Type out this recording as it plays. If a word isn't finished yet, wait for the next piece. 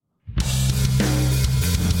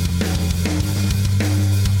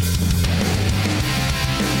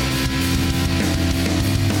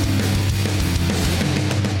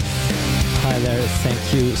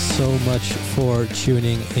you so much for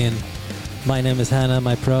tuning in. My name is Hannah.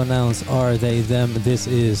 My pronouns are they, them. This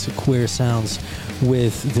is Queer Sounds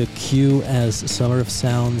with the Q as Summer of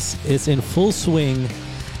Sounds. It's in full swing,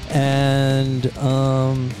 and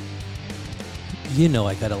you know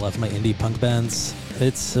I gotta love my indie punk bands.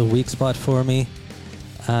 It's a weak spot for me.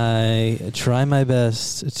 I try my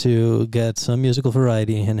best to get some musical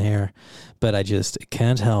variety in here, but I just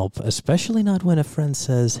can't help, especially not when a friend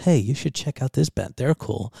says, hey, you should check out this band. They're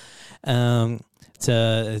cool. To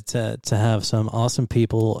have some awesome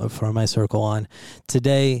people from my circle on.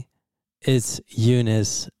 Today, it's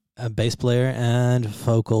Eunice, a bass player and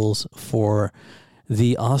vocals for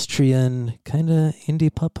the Austrian kind of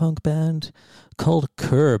indie pop punk band called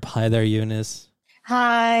Curb. Hi there, Eunice.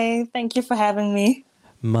 Hi, thank you for having me.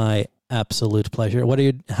 My absolute pleasure.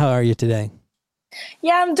 How are you today?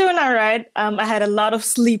 Yeah, I'm doing all right. I had a lot of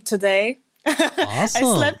sleep today. Awesome.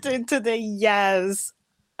 I slept in today. Yes,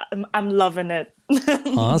 I'm loving it.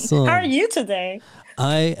 Awesome. How are you today?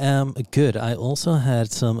 I am good. I also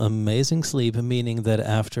had some amazing sleep, meaning that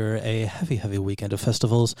after a heavy weekend of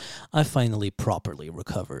festivals, I finally properly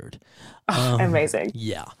recovered. Amazing.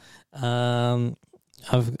 Yeah. I've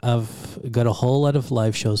got a whole lot of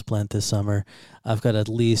live shows planned this summer. I've got at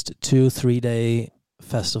least 2-3 day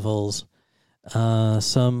festivals,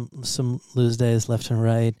 some loose days left and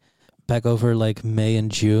right. Back over like May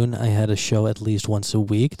and June, I had a show at least once a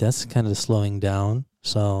week. That's kind of slowing down,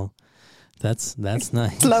 so that's nice.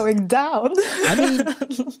 Slowing down. I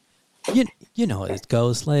mean, you know how it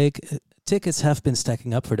goes. Like, tickets have been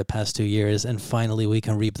stacking up for the past 2 years, and finally we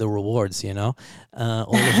can reap the rewards, you know?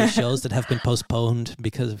 All of the shows that have been postponed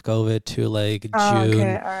because of COVID to like June,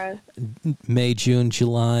 Okay, all right. May, June,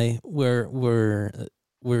 July, we're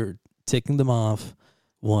taking them off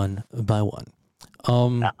one by one.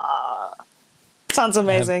 Sounds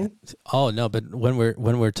amazing. No, but when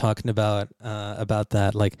we're talking about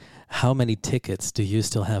that, like, how many tickets do you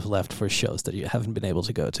still have left for shows that you haven't been able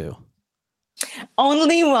to go to?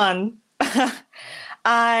 Only one.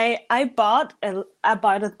 I bought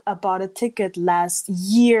a ticket last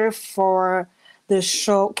year for the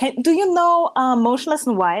show. Do you know Motionless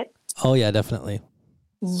in White? Oh yeah, definitely.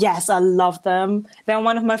 Yes, I love them. They're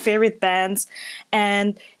one of my favorite bands,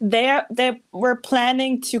 and they were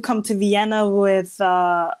planning to come to Vienna with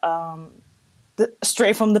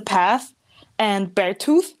Stray from the Path and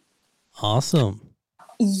Beartooth. Awesome.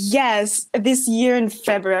 Yes, this year in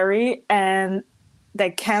February, and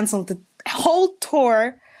they canceled the whole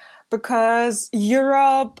tour because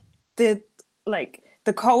Europe did, like,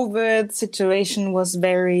 the COVID situation was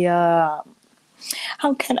very how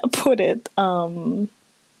can I put it?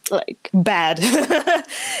 Like, bad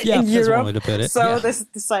Yeah, in that's Europe. one way to put it. So yeah. they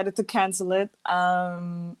decided to cancel it.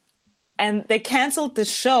 And they canceled the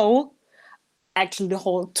show, actually the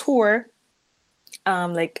whole tour,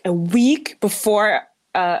 like a week before,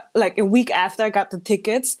 like a week after I got the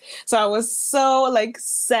tickets. So I was so like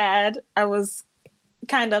sad. I was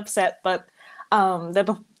kind of upset, but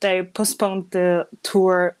they postponed the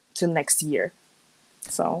tour to next year.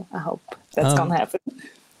 So I hope that's gonna happen.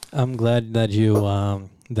 I'm glad that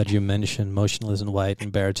you mentioned Motionless in White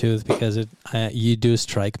and Beartooth, because you do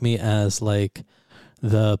strike me as like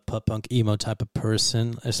the pop punk emo type of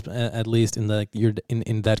person, at least in you're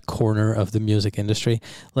in that corner of the music industry.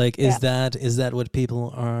 Like, is that what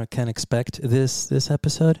people can expect this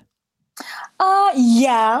episode?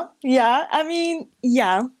 Yeah. I mean,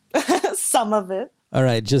 yeah, some of it. All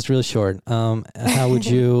right, just real short. How would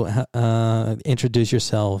you introduce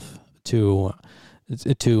yourself to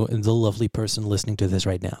the lovely person listening to this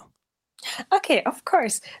right now? Okay, of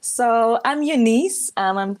course. So I'm Eunice.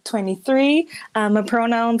 I'm 23. My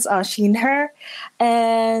pronouns are she and her.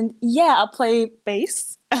 And yeah, I play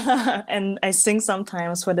bass and I sing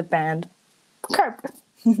sometimes for the band Curb.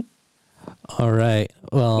 All right.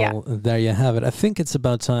 Well, Yeah. There you have it. I think it's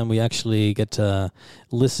about time we actually get to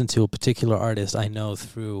listen to a particular artist I know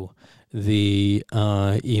through the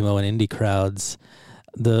emo and indie crowds.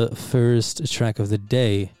 The first track of the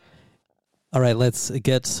day. All right, let's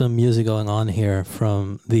get some music going on here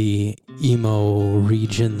from the emo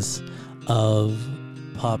regions of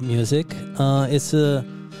pop music. It's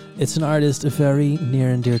an artist very near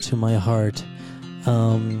and dear to my heart.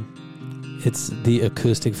 It's the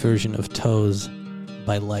acoustic version of Toes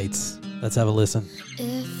by Lights. Let's have a listen.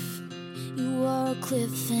 If you are a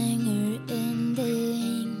cliffhanger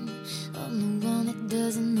ending, I'm the one that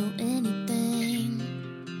doesn't know anything.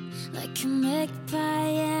 Like a magpie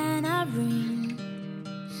and a ring,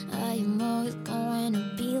 I am always going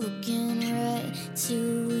to be looking right to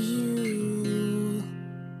you.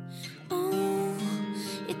 Oh,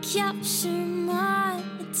 you capture my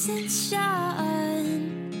attention.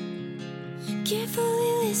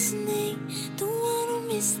 Carefully listening, don't wanna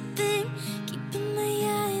miss a thing. Keeping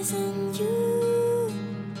my eyes on you,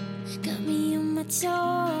 got me on my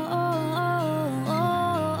toes.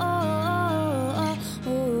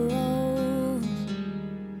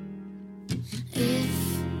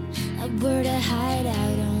 If I were to hide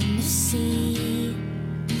out on the sea,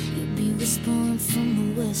 you'd be whispering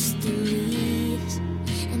from the westerlies.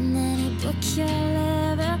 And any book you'll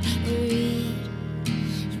ever read,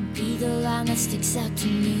 you'd be the line that sticks out to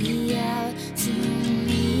me, out to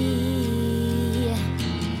me.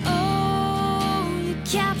 Oh, you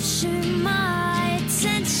captured my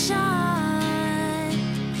attention.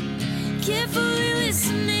 Carefully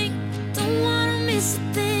listening, don't wanna miss a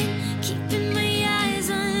thing. Keeping my eyes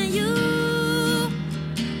on you.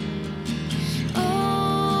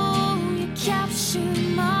 Oh, you captured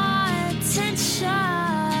my attention.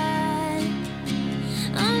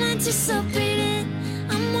 I'm anticipating,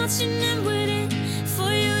 I'm watching and waiting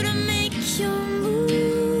for you to make your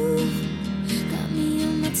move. Got me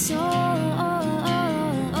on my toes.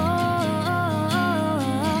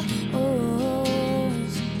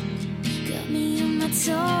 Got me on my toes.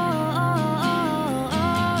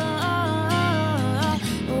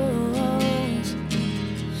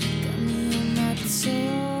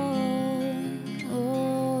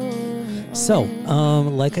 So,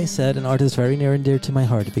 like I said, an art is very near and dear to my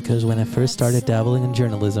heart because when I first started dabbling in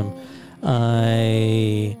journalism,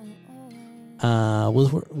 I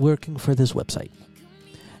was working for this website.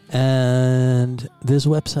 And this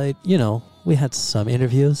website, you know, we had some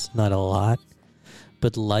interviews, not a lot,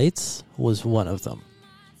 but Lights was one of them.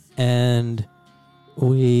 And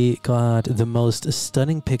we got the most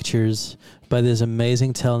stunning pictures by this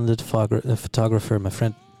amazing, talented photographer, my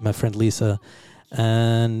friend Lisa,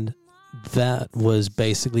 and that was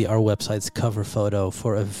basically our website's cover photo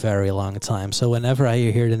for a very long time. So whenever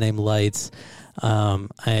I hear the name Lights,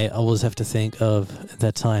 I always have to think of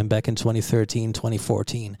that time back in 2013,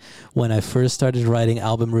 2014, when I first started writing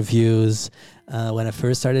album reviews, when I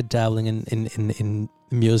first started dabbling in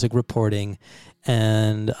music reporting,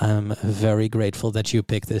 and I'm very grateful that you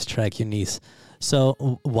picked this track, Eunice.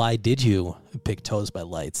 So why did you pick Toes by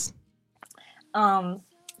Lights?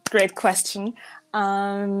 Great question.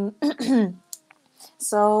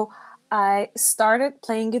 So I started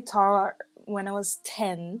playing guitar when I was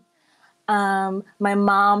 10. My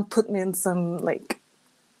mom put me in some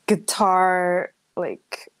guitar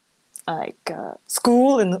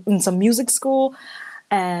school in some music school,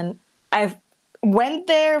 and I went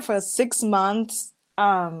there for 6 months.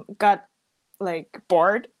 Got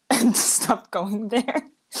bored and stopped going there,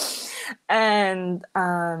 and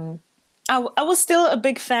I was still a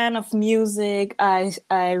big fan of music. I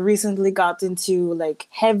recently got into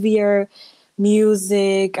heavier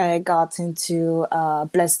music. I got into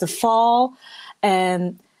Bless the Fall,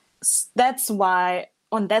 and that's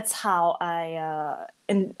how I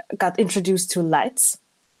got introduced to Lights.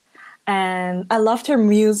 And I loved her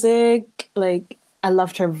music. I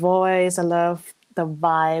loved her voice. I loved the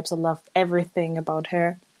vibes. I loved everything about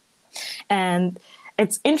her. And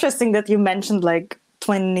it's interesting that you mentioned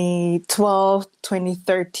 2012,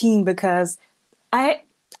 2013, because I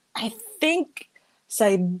think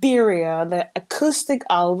Siberia, the acoustic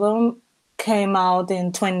album, came out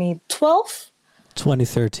in 2012.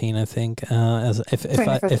 2013, I think.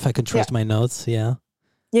 If I could trust my notes, yeah.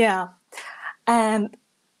 Yeah, and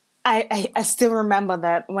I still remember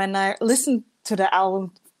that when I listened to the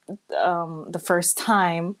album the first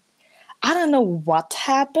time. I don't know what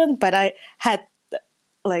happened, but I had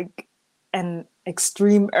an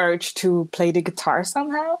extreme urge to play the guitar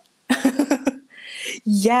somehow.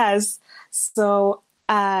 Yes. So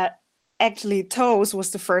actually Toes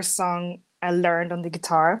was the first song I learned on the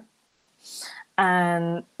guitar.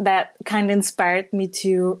 And that kind of inspired me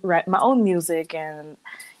to write my own music and,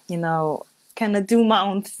 kind of do my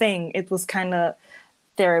own thing. It was kind of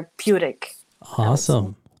therapeutic.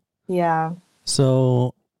 Awesome. Yeah.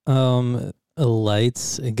 So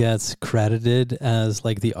Lights gets credited as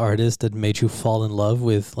the artist that made you fall in love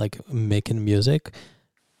with making music.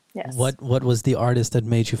 Yes. What was the artist that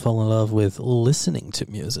made you fall in love with listening to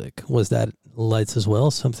music? Was that Lights as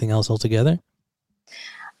well? Something else altogether?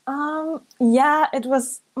 Yeah, it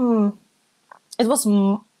was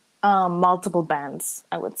multiple bands,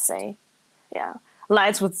 I would say. Yeah.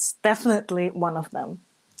 Lights was definitely one of them.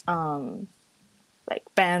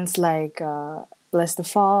 Bands Bless the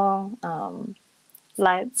Fall,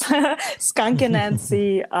 Lights, Skunk and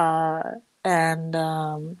Nancy, and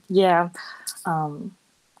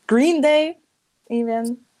Green Day,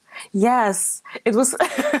 even. Yes, it was.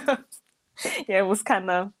 Yeah, it was kind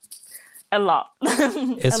of a lot.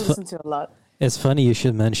 I It's listened to a lot. It's funny you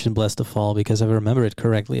should mention Blessed to Fall because if I remember it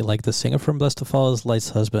correctly, like the singer from Blessed to Fall is Light's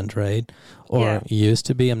husband, right? Or Yeah. used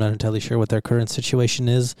to be. I'm not entirely sure what their current situation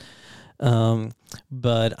is.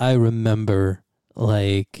 But I remember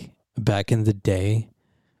like back in the day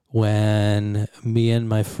when me and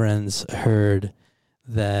my friends heard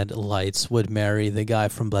that Lights would marry the guy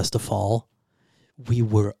from Blessed to Fall, we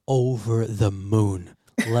were over the moon.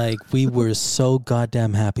 Like, we were so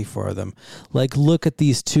goddamn happy for them. Like, look at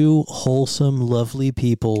these two wholesome, lovely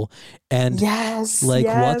people. And, Yes. like,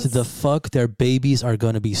 yes. what the fuck? Their babies are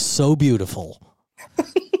going to be so beautiful.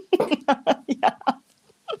 Yeah.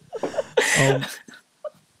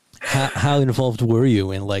 How involved were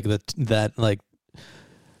you in, like, that like,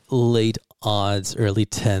 late odds, early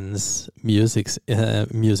tens music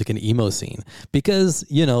and emo scene? Because,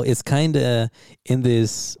 you know, it's kind of in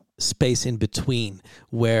this space in between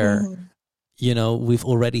where you know we've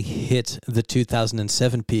already hit the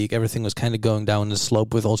 2007 peak. Everything was kind of going down the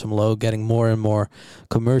slope with Autumn Low getting more and more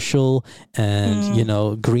commercial, and you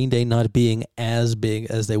know, Green Day not being as big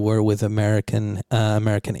as they were with American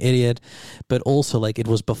Idiot, but also like it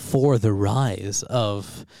was before the rise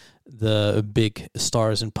of the big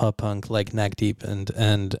stars in pop punk like Neck Deep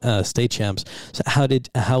and State Champs. So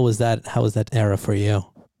how was that era for you?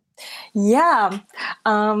 Yeah.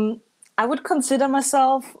 I would consider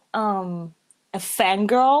myself a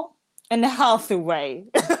fangirl in a healthy way.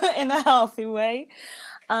 In a healthy way.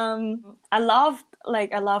 I loved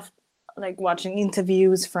watching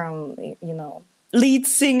interviews from, you know, lead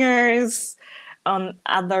singers on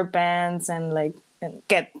other bands and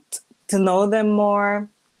get to know them more.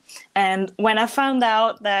 And when I found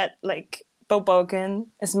out that like Boboken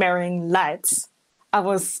is marrying Lights, I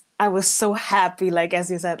was so happy. Like,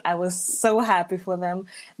 as you said, I was so happy for them.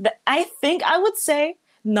 I think I would say,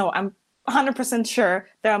 no, I'm 100% sure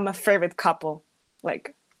they're my favorite couple,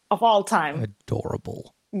 like, of all time.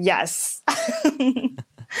 Adorable. Yes.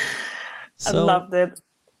 So, I loved it.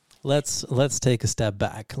 Let's take a step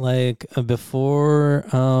back. Like, before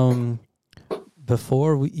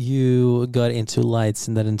you got into Lights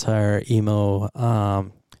and that entire emo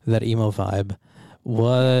vibe,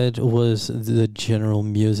 what was the general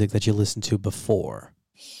music that you listened to before?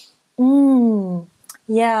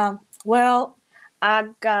 Yeah. Well, I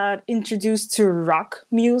got introduced to rock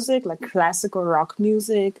music, like classical rock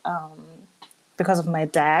music, because of my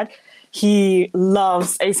dad. He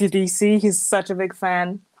loves AC/DC. He's such a big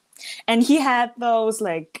fan. And he had those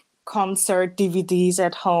like concert DVDs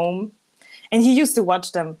at home. And he used to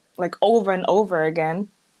watch them like over and over again.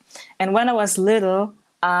 And when I was little,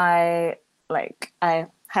 I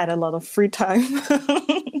had a lot of free time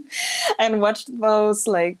and watched those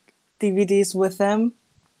like DVDs with him.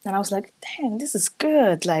 And I was like, dang, this is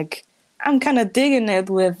good. Like, I'm kind of digging it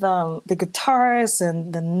with the guitars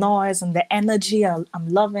and the noise and the energy. I'm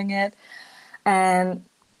loving it. And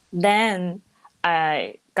then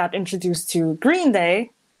I got introduced to Green Day.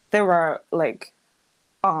 They were like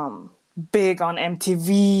big on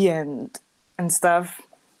MTV and stuff.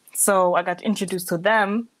 So I got introduced to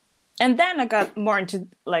them. And then I got more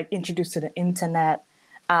introduced to the internet.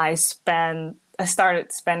 I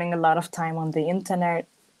started spending a lot of time on the internet.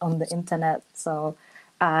 So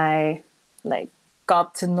I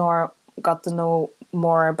got to know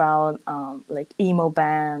more about like emo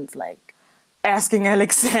bands, like Asking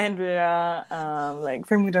Alexandria, like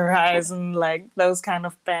Bring the Horizon, like those kind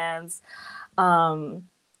of bands. I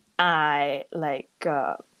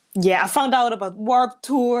found out about Warped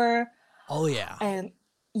Tour. Oh yeah. And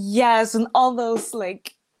yes, and all those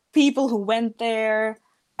like people who went there.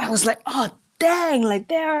 I was like, oh dang, like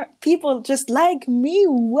there are people just like me.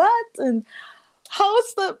 What? And how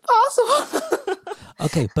is that possible?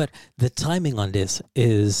 Okay, but the timing on this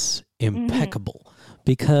is impeccable.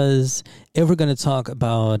 Because if we're going to talk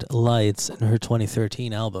about Lights and her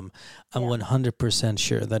 2013 album, I'm 100%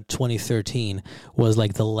 sure that 2013 was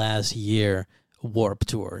like the last year Warped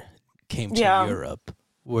Tour came to Europe.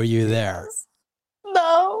 Were you there?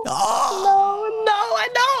 No. Oh! No,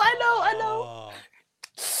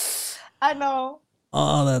 I know.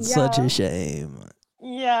 Oh, that's such a shame.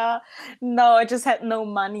 Yeah. No, I just had no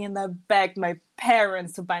money and I begged my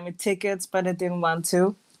parents to buy me tickets, but I didn't want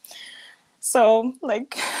to. So,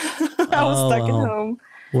 like, I was stuck at home.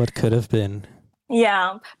 What could have been?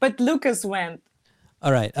 Yeah, but Lucas went.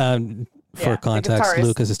 All right. For context,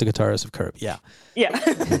 Lucas is the guitarist of Curb. Yeah. Yeah.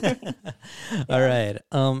 All right.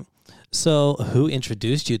 So, who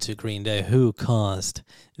introduced you to Green Day? Who caused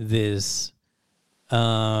this?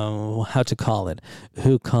 How to call it?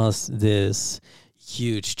 Who caused this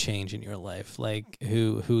huge change in your life? Like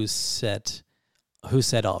who set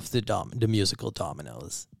off the musical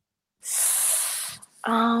dominoes?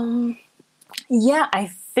 Yeah, I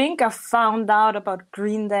think I found out about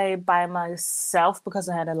Green Day by myself because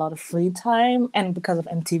I had a lot of free time and because of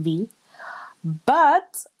MTV.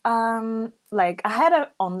 But like I had an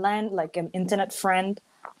online, like an internet friend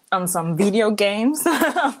on some video games,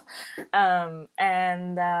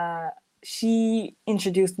 and she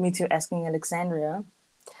introduced me to Asking Alexandria,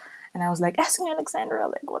 and I was like, Asking Alexandria,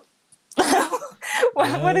 like what?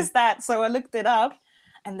 What is that? So I looked it up,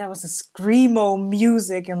 and there was a screamo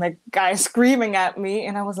music and like guy screaming at me,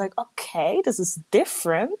 and I was like, okay, this is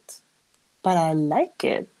different, but I like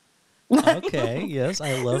it. Okay, yes,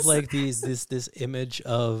 I love like this image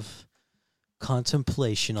of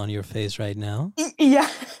contemplation on your face right now. Yeah.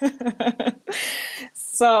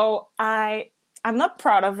 So I'm not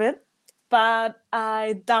proud of it, but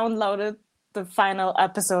I downloaded the final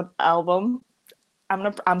episode album.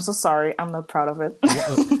 I'm so sorry. I'm not proud of it.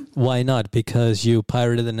 Why not? Because you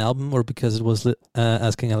pirated an album, or because it was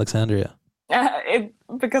Asking Alexandria?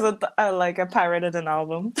 Because I pirated an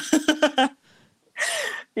album.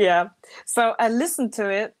 Yeah. So I listened to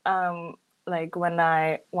it like when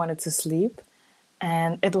I wanted to sleep,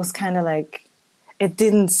 and it was kind of like, it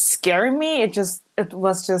didn't scare me. It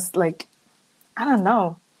was just like, I don't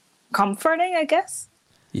know, comforting, I guess.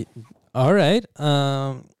 All right.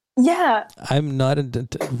 Yeah. I'm not.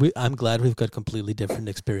 I'm glad we've got completely different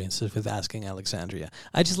experiences with Asking Alexandria.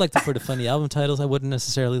 I just like for the funny album titles. I wouldn't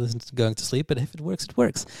necessarily listen to going to sleep, but if it works, it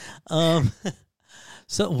works.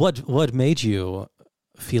 So what made you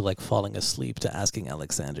feel like falling asleep to Asking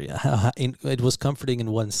Alexandria? It was comforting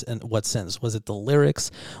in what sense? Was it the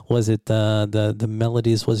lyrics? Was it the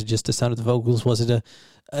melodies? Was it just the sound of the vocals? Was it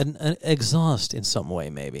an exhaust in some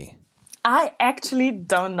way, maybe? I actually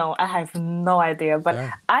don't know. I have no idea. But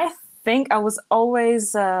yeah. I think I was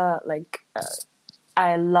always I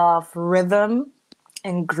love rhythm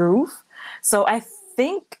and groove. So I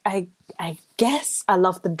think I guess I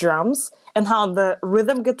love the drums and how the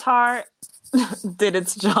rhythm guitar did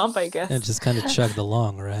its job, I guess. And just kind of chugged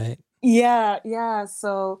along, right? Yeah.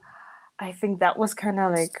 So I think that was kind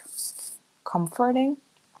of like comforting.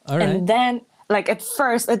 All right. And then like at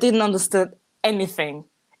first I didn't understand anything.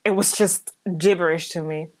 It was just gibberish to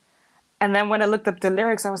me. And then when I looked up the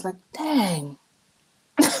lyrics, I was like, dang,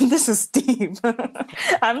 this is deep.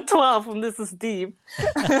 I'm 12 and this is deep.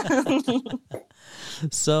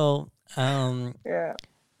 So, yeah.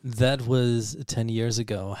 That was 10 years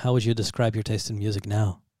ago. How would you describe your taste in music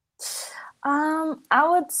now? I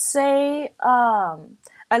would say I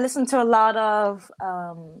listen to a lot of,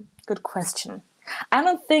 good question. I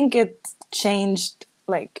don't think it changed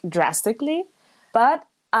like drastically, but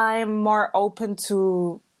I'm more open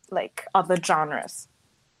to like other genres.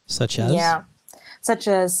 Such as? Yeah. Such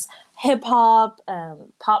as hip hop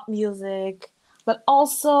and pop music, but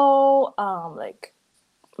also like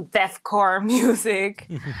deathcore music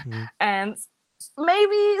and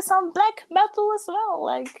maybe some black metal as well.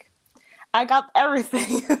 Like I got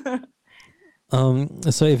everything.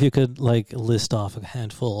 So if you could like list off a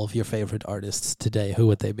handful of your favorite artists today, who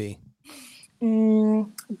would they be?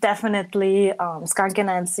 Definitely Skunk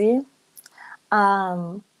Anansi,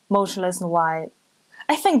 Motionless in White.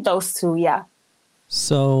 I think those two, yeah.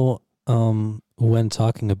 So when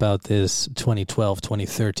talking about this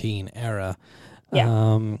 2012-2013 era,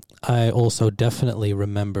 I also definitely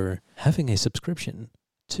remember having a subscription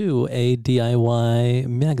to a DIY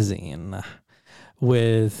magazine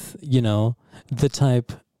with, the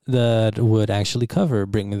type that would actually cover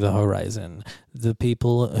Bring Me the Horizon, the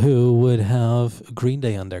people who would have Green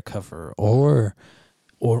Day on their cover, or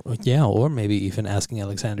maybe even Asking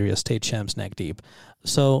Alexandria State Champs Neck Deep.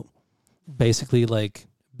 So basically like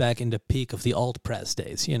back in the peak of the alt press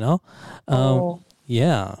days, Yeah.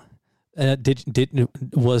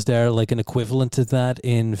 Was there like an equivalent to that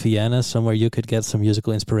in Vienna, somewhere you could get some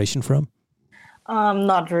musical inspiration from?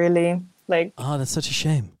 Not really. Like, oh, that's such a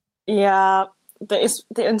shame. Yeah, the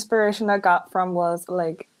inspiration I got from was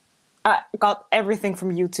like I got everything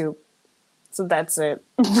from YouTube, so that's it.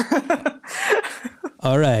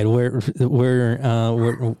 All right, we're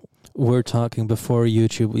talking before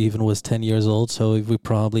YouTube even was 10 years old, so we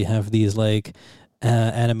probably have these like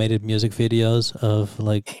animated music videos of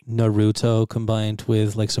like Naruto combined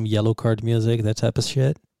with like some Yellow Card music, that type of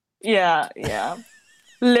shit. Yeah.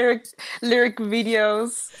 lyric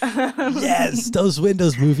videos. Yes, those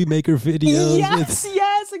Windows Movie Maker videos. Yes,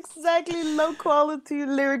 exactly. Low quality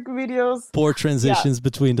lyric videos. Poor transitions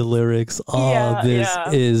between the lyrics. Oh, this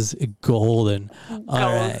is golden.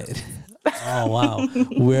 All right. Oh, wow.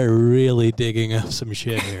 We're really digging up some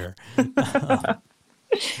shit here.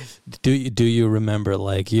 Do you remember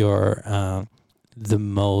like your the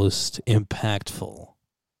most impactful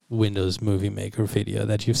Windows Movie Maker video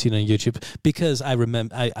that you've seen on YouTube? Because I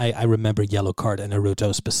remember Yellow Card and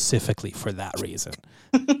Naruto specifically for that reason.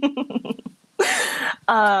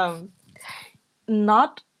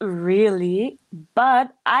 Not really,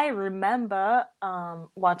 but I remember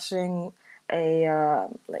watching a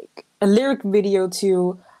lyric video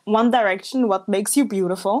to One Direction, "What Makes You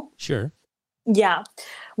Beautiful." Sure. Yeah,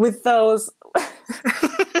 with those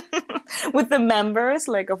with the members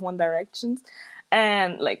like of One Direction,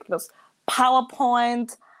 and like those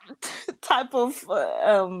PowerPoint type of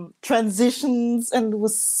transitions, and it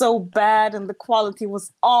was so bad, and the quality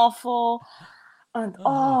was awful, and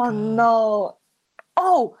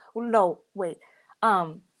wait.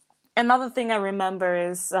 Another thing I remember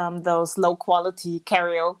is those low quality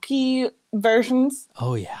karaoke versions.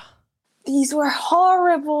 Oh yeah. These were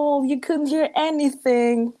horrible. You couldn't hear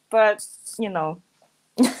anything, but you know.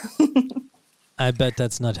 I bet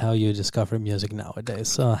that's not how you discover music nowadays.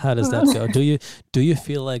 So how does that go? Do you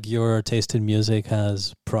feel like your taste in music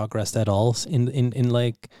has progressed at all in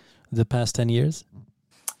like the past 10 years?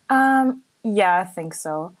 Yeah, I think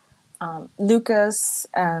so. Lucas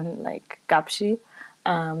and like Gapshi,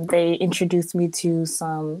 they introduced me to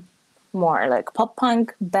some more like pop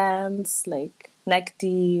punk bands like Neck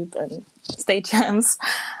Deep and Stagehands.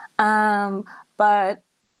 But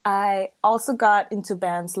I also got into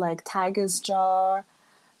bands like Tiger's Jaw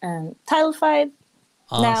and Title Fight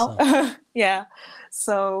Awesome. now. Yeah.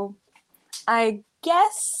 So I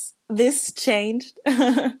guess this changed.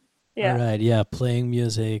 Yeah. All right. Yeah. Playing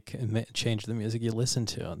music change the music you listen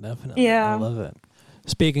to. Definitely. Yeah. I love it.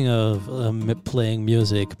 Speaking of playing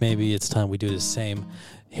music, maybe it's time we do the same.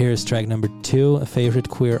 Here's track number 2, a favorite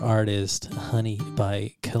queer artist, Honey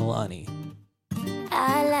by Kehlani.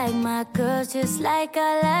 I like my girls just like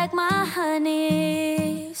I like my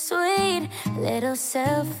honey. Sweet, little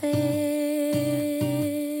selfish.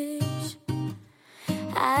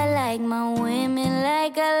 I like my women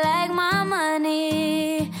like I like my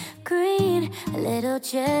money. Green, a little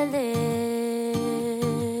jealous.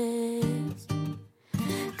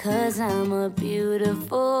 'Cause I'm a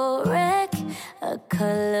beautiful wreck, a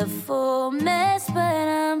colorful mess, but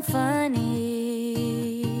I'm funny.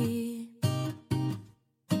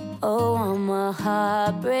 Oh, I'm a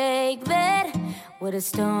heartbreak vet with a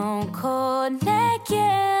stone cold neck,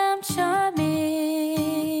 yeah, I'm charming.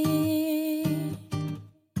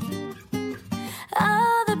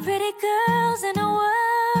 All the pretty girls in the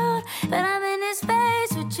world, but I'm in this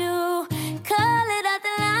space with you. Call it out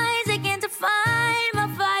the lines, they can't define. My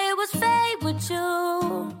fire was fade with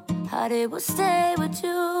you. Heart it will stay with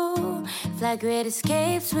you. Fly great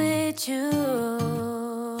escapes with you.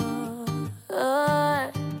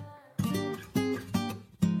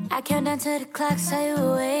 I count down to the clock, say you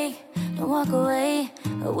away. Don't walk away,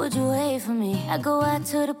 or would you wait for me? I go out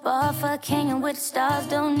to the bar, fuck hanging with the stars.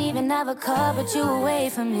 Don't even have a car, but you away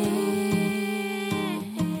from me.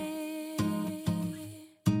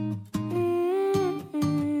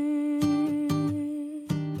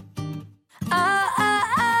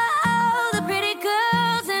 The pretty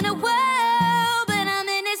girls in the world, but I'm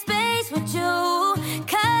in this space with you.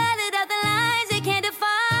 Cut it out the lines, they can't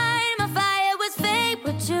define. My fire was fake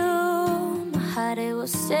with you. My heart, it will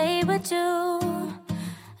stay with you.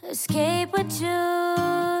 Escape with you.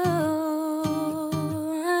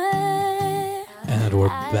 And we're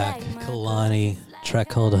back. Kehlani, track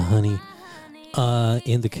called Honey,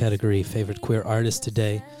 in the category favorite queer artist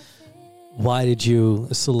today. Why did you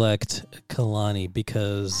select Kehlani?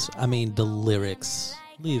 Because, I mean, the lyrics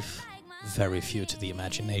leave very few to the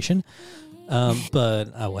imagination.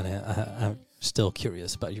 But I'm still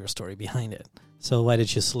curious about your story behind it. So why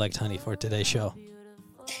did you select Honey for today's show?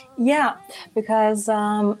 Yeah, because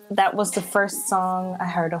that was the first song I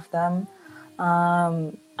heard of them.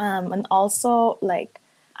 And also, like,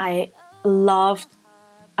 I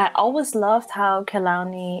always loved how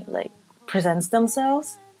Kehlani, like, presents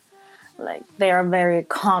themselves. Like, they are very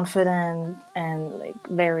confident and, like,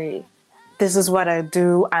 very, this is what I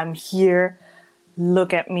do, I'm here,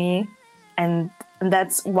 look at me. And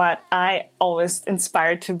that's what I always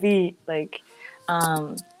inspired to be. Like,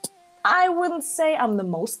 I wouldn't say I'm the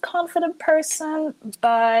most confident person,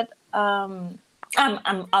 but I'm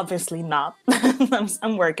obviously not.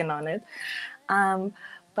 I'm working on it.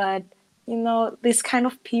 But, you know, these kind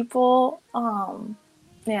of people,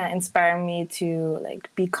 inspire me to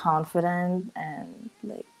like be confident and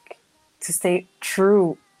like to stay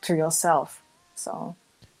true to yourself. So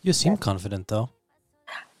You seem confident, though.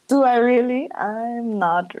 Do I really? I'm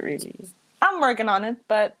not really. I'm working on it,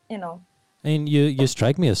 but you know. I mean, you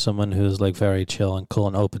strike me as someone who's like very chill and cool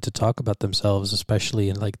and open to talk about themselves, especially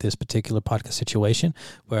in like this particular podcast situation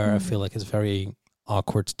where I feel like it's very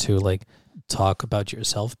awkward to like talk about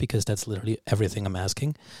yourself because that's literally everything I'm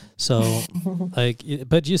asking. So like,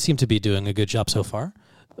 but you seem to be doing a good job so far.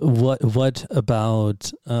 What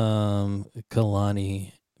about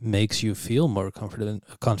Kalani makes you feel more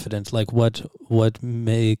confident? Like what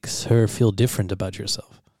makes her feel different about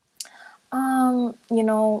yourself? You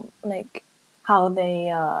know, like how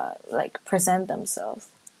they like present themselves.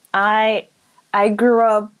 I grew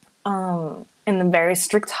up in a very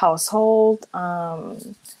strict household.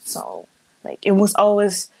 So like it was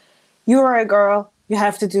always, you're a girl, you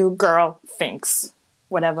have to do girl things,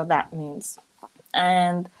 whatever that means.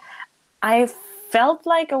 And I felt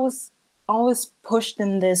like I was always pushed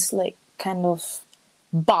in this like kind of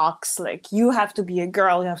box, like you have to be a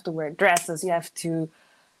girl, you have to wear dresses, you have to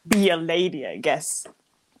be a lady, I guess.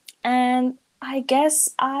 And I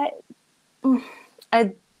guess I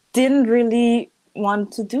didn't really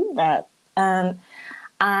want to do that. And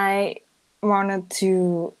I wanted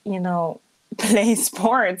to, you know, play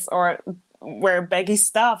sports or wear baggy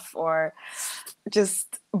stuff or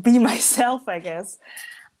just be myself, I guess.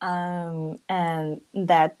 And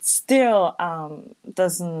that still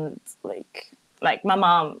doesn't like my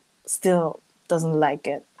mom still doesn't like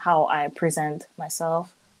it, how I present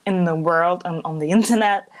myself in the world and on the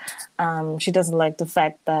internet. She doesn't like the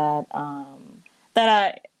fact that that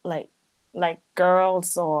I like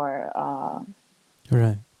girls or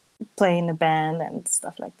Right. play in a band and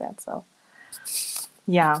stuff like that. So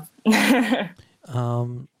yeah.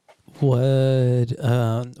 What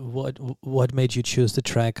made you choose the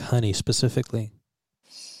track Honey specifically?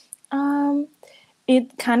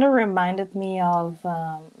 It kind of reminded me of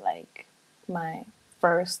like my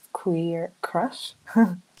first queer crush.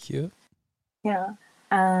 Cute. Yeah.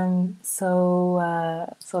 So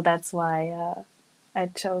that's why I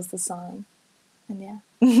chose the song. And yeah.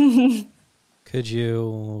 Could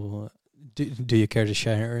you do you care to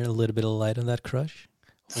share a little bit of light on that crush?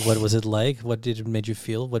 What was it like? What did it made you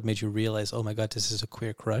feel? What made you realize, oh my God, this is a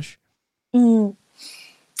queer crush?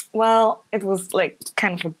 Well, it was like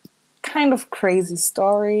kind of crazy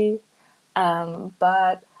story.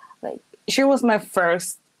 But like she was my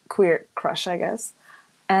first queer crush, I guess.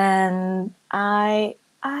 And I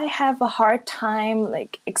have a hard time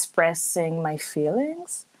like expressing my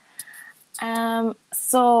feelings.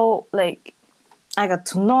 So like I got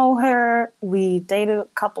to know her, we dated a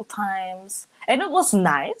couple times, and it was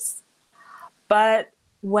nice. But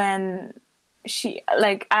when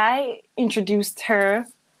I introduced her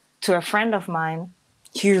to a friend of mine,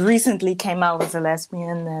 he recently came out as a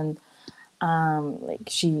lesbian, and like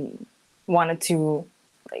she wanted to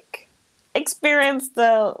like experience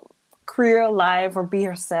the queer life or be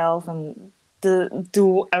herself and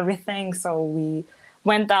do everything. So we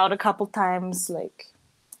went out a couple times like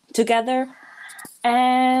together,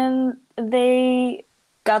 and they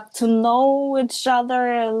got to know each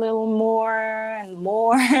other a little more and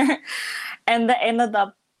more and they ended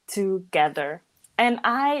up together. And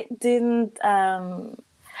I didn't know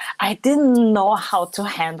how to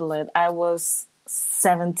handle it. I was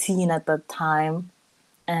 17 at the time,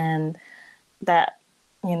 and that,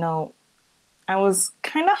 you know, I was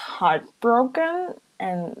kind of heartbroken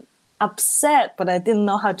and upset, but I didn't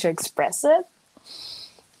know how to express it.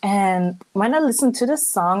 And when I listen to the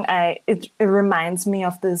song, it reminds me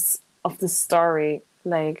of this story.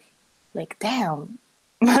 Like damn,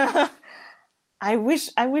 I wish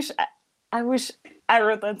I wrote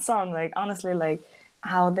that song. Like honestly, like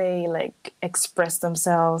how they like express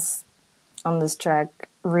themselves on this track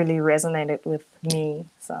really resonated with me.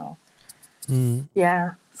 So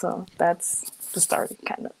yeah, so that's the story,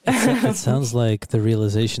 kind of. It sounds like the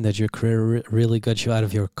realization that your career really got you out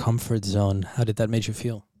of your comfort zone. How did that make you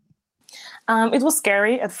feel? It was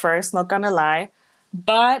scary at first, not gonna lie,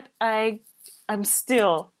 but I'm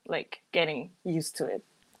still like getting used to it.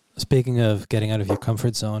 Speaking of getting out of your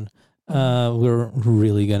comfort zone, we're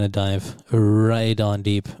really gonna dive right on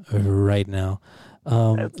deep right now.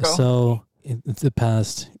 Let's go. So in the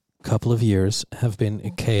past couple of years have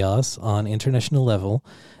been chaos on international level,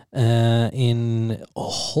 in a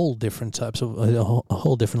whole different types of a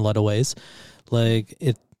whole different lot of ways, like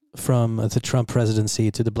it. From the Trump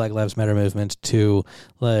presidency to the Black Lives Matter movement to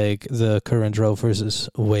like the current Roe versus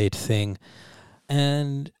Wade thing.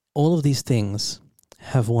 And all of these things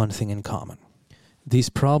have one thing in common. These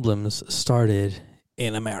problems started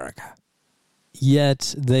in America.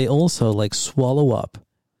 Yet they also like swallow up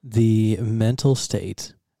the mental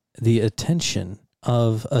state, the attention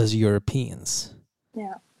of us Europeans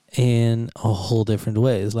Yeah. in a whole different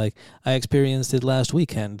ways. Like, I experienced it last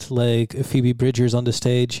weekend, like Phoebe Bridgers on the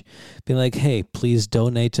stage being like, hey, please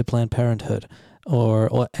donate to Planned Parenthood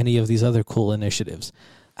or any of these other cool initiatives.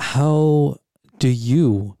 How do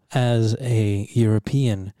you, as a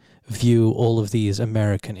European, view all of these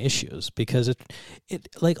American issues? Because it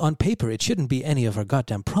like on paper, it shouldn't be any of our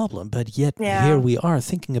goddamn problem, but yet here we are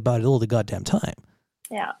thinking about it all the goddamn time.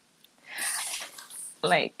 Yeah.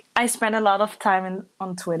 Like, I spend a lot of time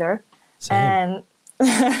on Twitter. Same.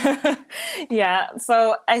 And yeah,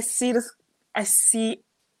 so I see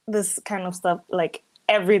this kind of stuff like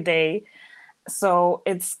every day. So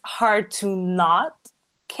it's hard to not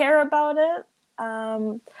care about it.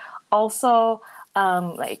 Also,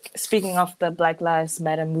 like, speaking of the Black Lives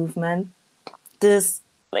Matter movement, this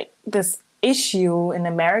issue in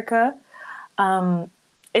America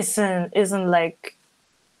isn't like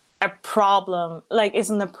a problem. Like,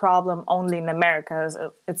 isn't a problem only in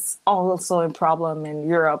America. It's also a problem in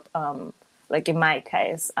Europe. Like in my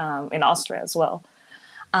case, in Austria as well.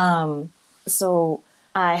 So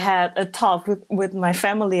I had a talk with my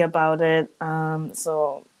family about it.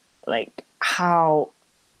 So, like, how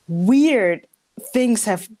weird things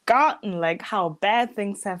have gotten, like how bad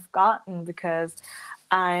things have gotten, because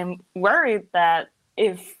I'm worried that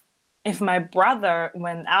if my brother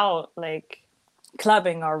went out, like,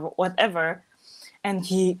 clubbing or whatever, and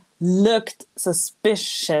he looked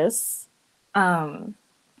suspicious,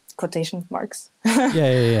 quotation marks,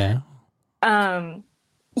 Yeah.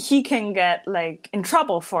 he can get, like, in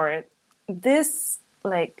trouble for it. This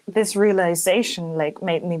realization, like,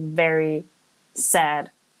 made me very sad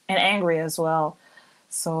and angry as well.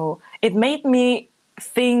 So it made me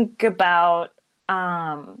think about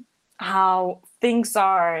how things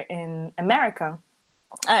are in America,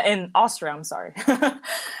 in Austria, I'm sorry.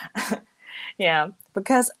 Yeah,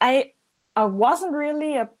 because I wasn't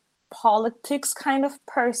really a politics kind of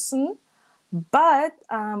person, but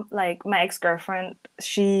like, my ex-girlfriend,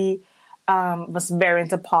 she was very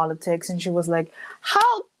into politics, and she was like,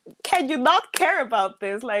 how can you not care about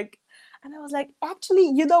this? Like, and I was like, actually,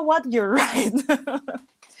 you know what? You're right.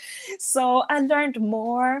 So I learned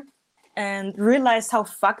more and realized how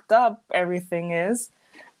fucked up everything is.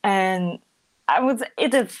 And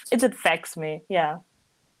it affects me. Yeah,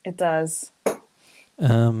 it does.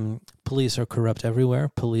 Police are corrupt everywhere.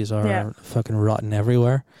 Police are fucking rotten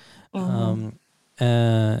everywhere. In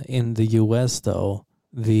the US, though,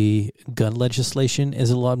 the gun legislation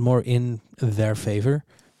is a lot more in their favor.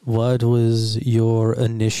 What was your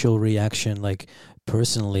initial reaction, like,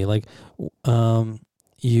 personally? Like,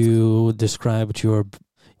 you described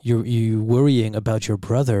you worrying about your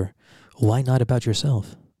brother. Why not about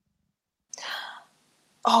yourself?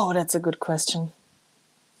 Oh, that's a good question.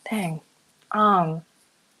 Dang.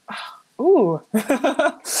 Ooh.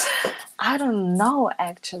 I don't know,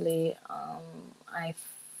 actually. I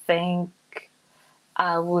think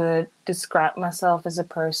I would describe myself as a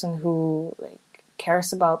person who, like,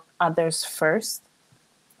 cares about others first.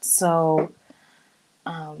 So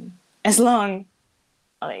as long,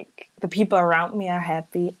 like, the people around me are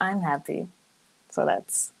happy, I'm happy. So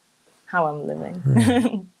that's how I'm living.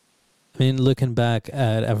 Right. I mean, looking back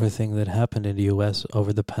at everything that happened in the US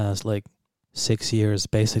over the past, like, 6 years,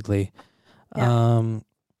 basically,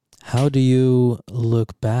 how do you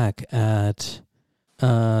look back at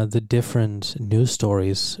the different news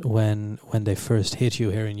stories when they first hit you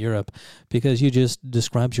here in Europe? Because you just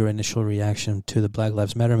described your initial reaction to the Black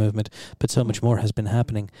Lives Matter movement, but so much more has been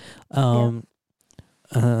happening.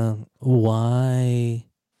 Why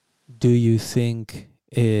do you think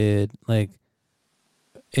it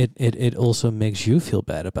also makes you feel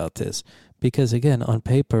bad about this? Because, again, on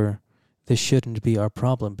paper, this shouldn't be our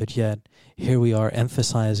problem, but yet here we are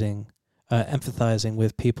empathizing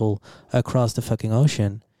with people across the fucking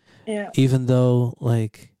ocean. Yeah. Even though,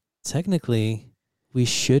 like, technically we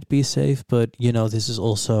should be safe, but, you know, this is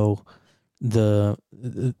also the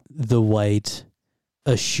white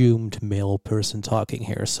assumed male person talking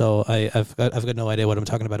here. So I've got no idea what I'm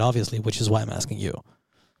talking about, obviously, which is why I'm asking you.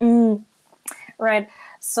 Right.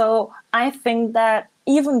 So I think that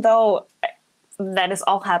even though that is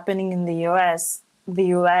all happening in the US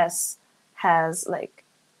has, like,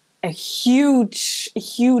 a huge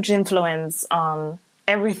influence on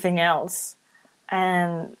everything else.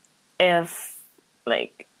 And if,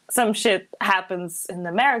 like, some shit happens in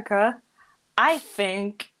America, I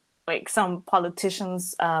think, like, some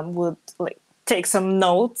politicians would, like, take some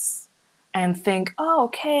notes and think, oh,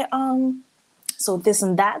 okay, so this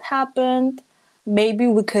and that happened. Maybe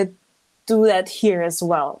we could do that here as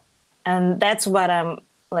well. And that's what I'm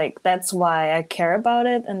like that's why I care about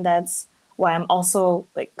it, and that's why I'm also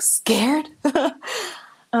like scared.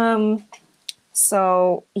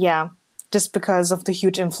 So yeah, just because of the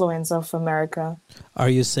huge influence of America. Are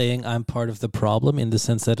you saying I'm part of the problem in the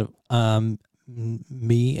sense that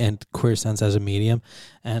me and Queer Sense as a medium,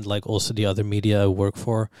 and like also the other media I work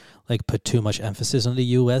for, like put too much emphasis on the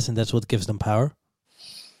US, and that's what gives them power?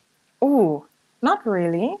 Ooh, not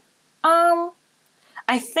really.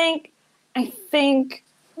 I think.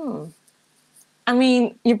 I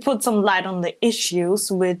mean, you put some light on the issues,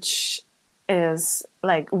 which is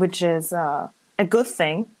a good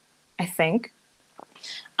thing, I think.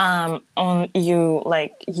 I don't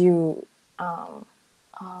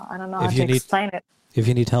know how to explain it. If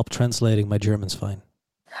you need help translating, my German's fine.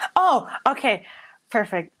 Oh, okay,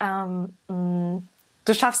 perfect.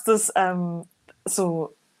 Du schaffst es,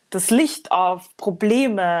 so das Licht auf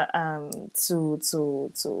Probleme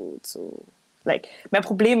like mehr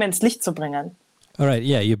Probleme ins Licht zu bringen. All right,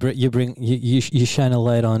 yeah, you shine a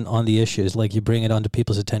light on the issues, like you bring it onto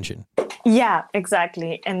people's attention. Yeah,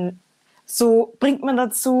 exactly. And so bringt man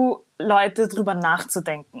dazu, Leute drüber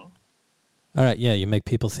nachzudenken. All right, yeah, you make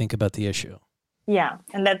people think about the issue. Yeah,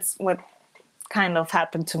 and that's what kind of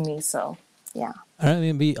happened to me, so yeah. I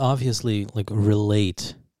mean, we obviously like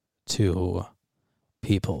relate to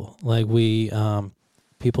people. Like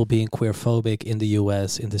people being queerphobic in the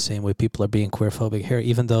US in the same way people are being queerphobic here,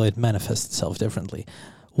 even though it manifests itself differently.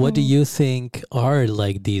 What do you think are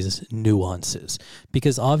like these nuances?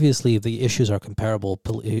 Because obviously the issues are comparable.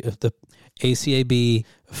 The ACAB,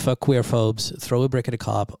 fuck queerphobes, throw a brick at a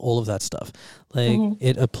cop, all of that stuff. Like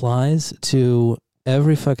it applies to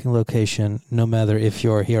every fucking location, no matter if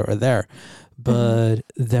you're here or there. But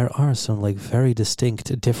there are some like very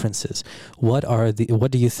distinct differences. What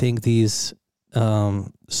do you think these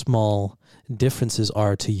small differences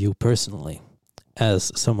are to you personally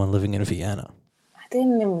as someone living in Vienna? I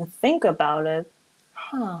didn't even think about it.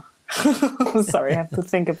 Huh. Sorry, I have to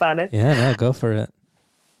think about it. Yeah, no, go for it.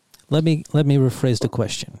 Let me rephrase the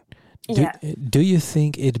question. Do you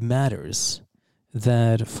think it matters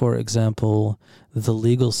that, for example, the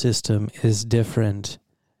legal system is different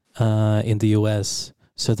in the US,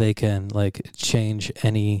 so they can like change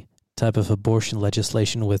any type of abortion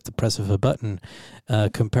legislation with the press of a button,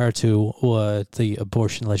 compared to what the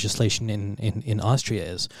abortion legislation in Austria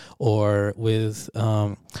is, or with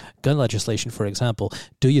gun legislation, for example?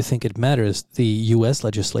 Do you think it matters the US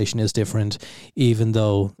legislation is different, even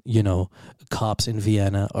though, you know, cops in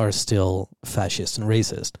Vienna are still fascist and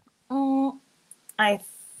racist? I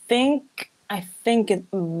think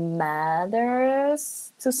it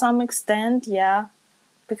matters to some extent, yeah,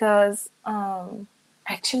 because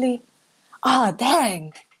actually,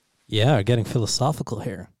 dang. Yeah, we're getting philosophical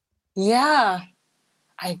here. Yeah,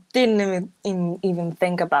 I didn't even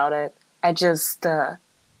think about it. I just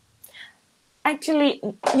actually,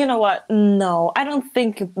 you know what? No, I don't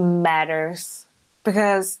think it matters,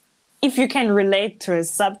 because if you can relate to a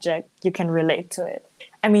subject, you can relate to it.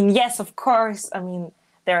 I mean, yes, of course. I mean,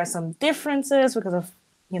 there are some differences because of,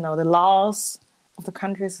 you know, the laws of the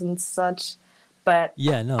countries and such. But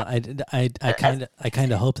yeah, no, I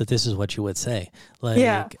kind of hope that this is what you would say. Like,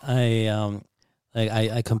 yeah.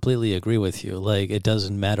 I completely agree with you. Like, it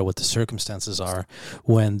doesn't matter what the circumstances are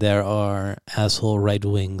when there are asshole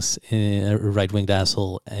right-winged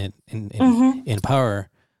asshole in power.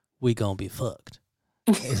 We gonna be fucked.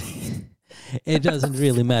 It doesn't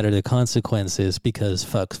really matter the consequences, because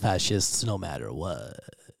fuck fascists no matter what.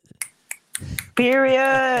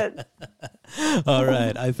 Period. All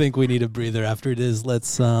right, I think we need a breather after this.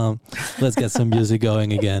 Let's get some music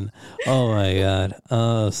going again. Oh my god.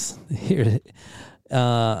 Here,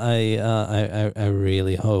 I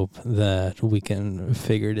really hope that we can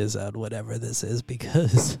figure this out, whatever this is,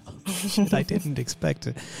 because I didn't expect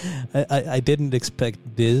it. I didn't expect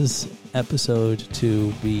this episode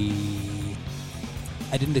to be.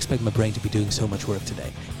 I didn't expect my brain to be doing so much work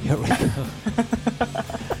today. Here we go.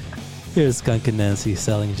 Here's Skunk and Nancy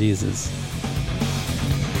selling Jesus.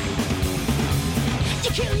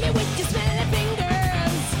 You kill me with your smelly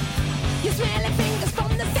fingers. Your smelly fingers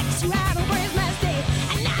from the sex you had on Christmas Day.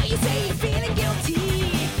 And now you say you're feeling guilty.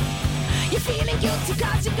 You're feeling guilty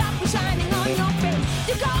cause you got me shining on your face.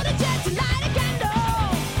 You go to church and light a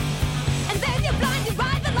candle. And then you're blinded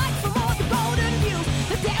by the light from all the golden views.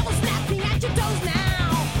 The devil's snapping at your toes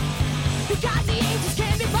now. Because the angels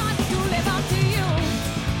can't be bothered to live up to you.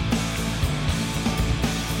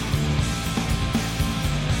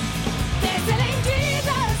 They're selling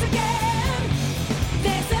Jesus again.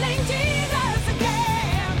 They're selling Jesus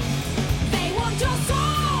again. They want your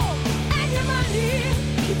soul and your money,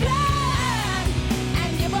 your blood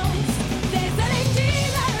and your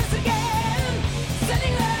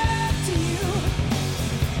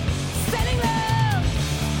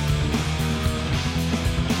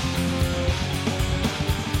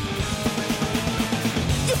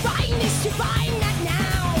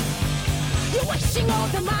all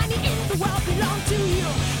the money in the world belong to you.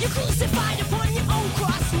 You're crucified upon your own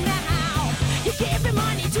cross now. You're giving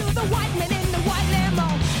money to the white man in the white limo.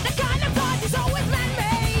 The kind of God is always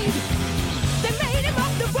man-made. They made him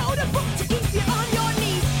up, they wrote a book to keep you on your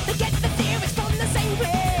knees. They get the theories from the same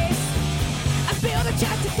place. I built a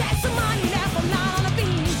church to get some money now from out on the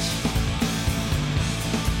beach.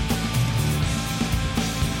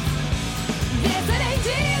 Visiting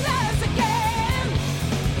Jesus again.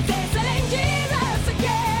 Visiting Jesus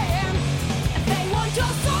again. They want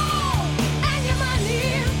your soul and your money,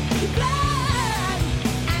 your blood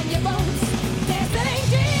and your bones. Visiting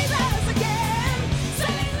Jesus again.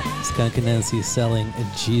 Skunk Anansie selling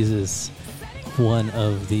Jesus, one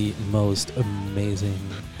of the most amazing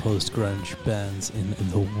post-grunge bands in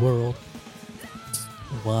the world.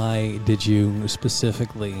 Why did you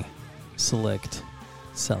specifically select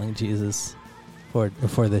Selling Jesus for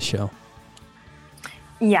this show?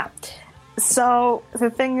 Yeah. So the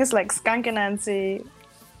thing is, like, Skunk Anansie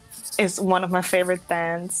is one of my favorite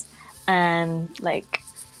bands, and like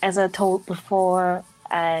as I told before,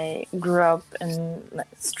 I grew up in like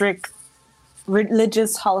strict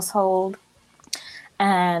religious household,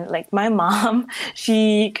 and like my mom,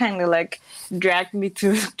 she kind of like dragged me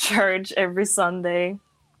to church every Sunday,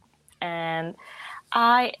 and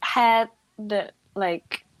I had the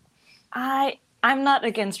like I'm not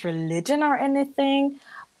against religion or anything,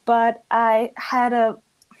 but I had a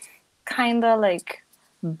kind of like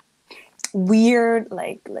weird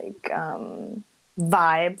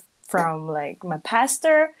vibe from like my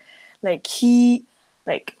pastor. Like he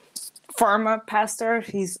like former pastor,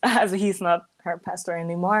 he's not her pastor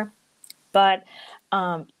anymore, but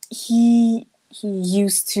he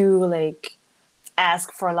used to like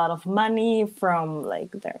ask for a lot of money from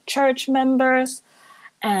like their church members,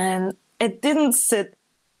 and it didn't sit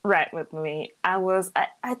right with me. I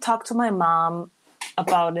talked to my mom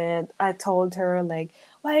about it. I told her like,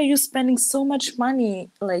 why are you spending so much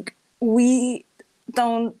money? Like, we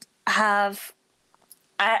don't have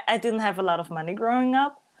I didn't have a lot of money growing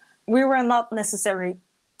up. We were not necessarily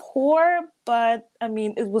poor, but I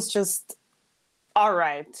mean, it was just all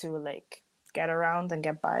right to like get around and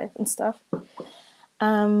get by and stuff.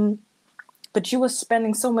 But she was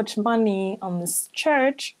spending so much money on this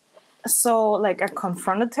church. So like I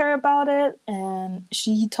confronted her about it, and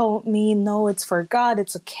she told me, no, it's for God.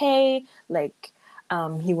 It's okay. Like,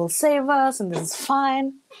 he will save us and this is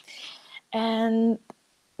fine. And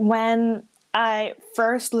when I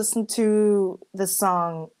first listened to the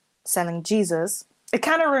song Selling Jesus, it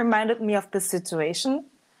kind of reminded me of this situation,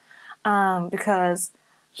 because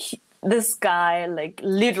this guy like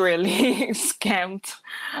literally scammed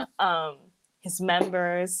his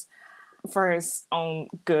members for his own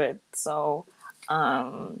good. So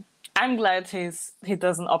I'm glad he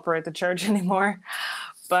doesn't operate the church anymore.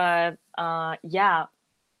 But yeah,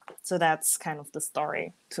 so that's kind of the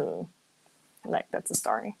story too. Like, that's a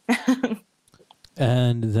story.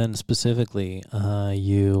 And then specifically,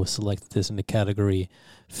 you selected this in the category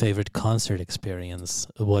favorite concert experience.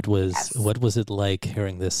 What was it like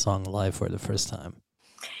hearing this song live for the first time?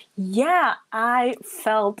 Yeah, I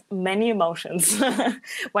felt many emotions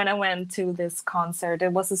when I went to this concert.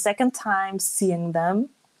 It was the second time seeing them,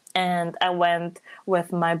 and I went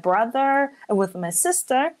with my brother and with my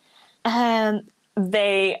sister, and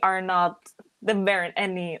they weren't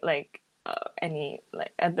any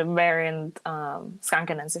Skunk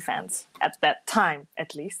Anansie fans at that time,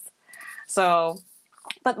 at least. So,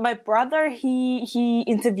 but my brother, he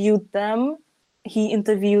interviewed them. He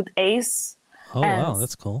interviewed Ace. Oh, wow,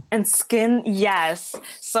 that's cool. And Skin, yes.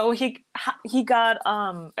 So he got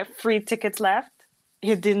free tickets left.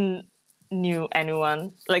 He didn't know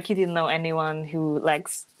anyone who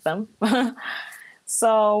likes them.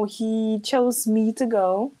 So he chose me to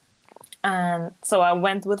go, and so I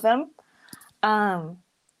went with them. And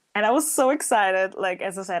I was so excited. Like,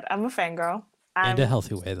 as I said, I'm a fangirl. In a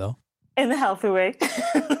healthy way, though. In a healthy way,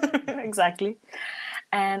 exactly.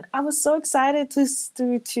 And I was so excited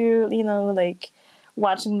to like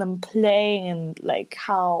watching them play, and like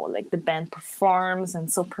how like the band performs,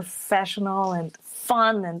 and so professional and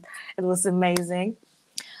fun, and it was amazing.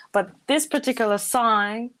 But this particular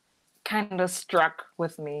song kind of struck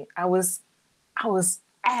with me. I was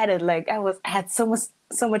at it, like I had so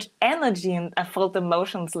much energy, and I felt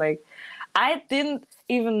emotions. Like I didn't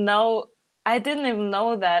even know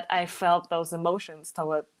that I felt those emotions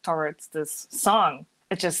towards this song.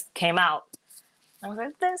 It just came out. I was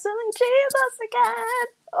like, there's something Jesus again.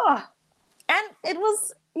 Oh, and it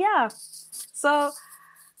was, yeah. So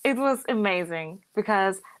it was amazing,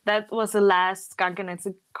 because that was the last Skunk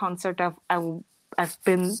Anansie concert I've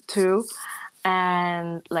been to.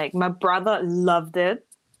 and like my brother loved it.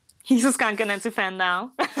 He's a Skunk Anansi fan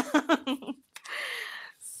now.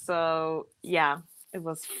 So yeah, it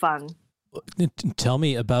was fun. Tell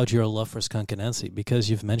me about your love for Skunk Anansi, because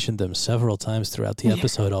you've mentioned them several times throughout the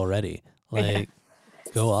episode already. Like,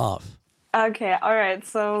 go off. Okay, all right.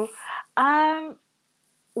 So,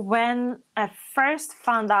 when I first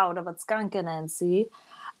found out about Skunk Anansi,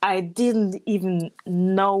 I didn't even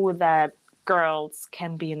know that girls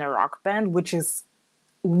can be in a rock band, which is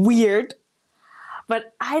weird.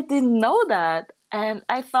 But I didn't know that, and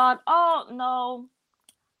I thought, oh no,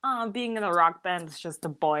 being in a rock band is just a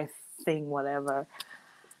boy thing, whatever.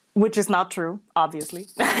 Which is not true, obviously.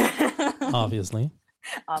 Obviously.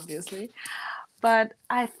 Obviously. But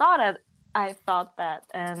I thought that,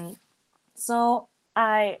 and so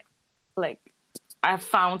I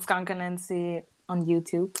found Skunk Anansi on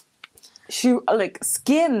YouTube. She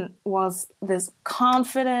Skin was this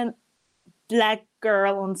confident black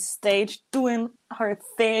girl on stage doing her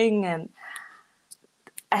thing, and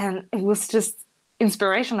it was just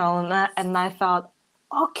inspirational, and I thought,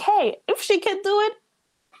 okay, if she can do it,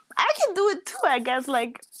 I can do it too, I guess.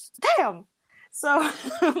 Like, damn. So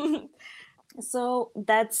so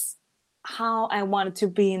that's how I wanted to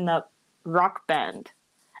be in a rock band,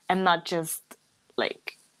 and not just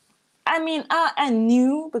like, I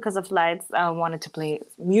knew because of Lights I wanted to play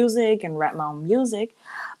music and write my own music,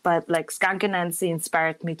 but like Skunk Anansi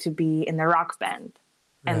inspired me to be in a rock band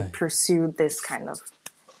and pursue this kind of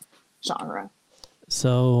genre.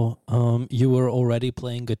 So you were already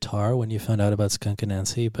playing guitar when you found out about Skunk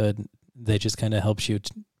Anansi, but they just kind of helped you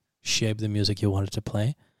shape the music you wanted to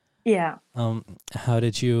play? Yeah. How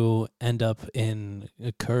did you end up in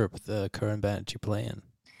Curb, the current band you play in?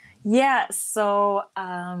 Yeah, so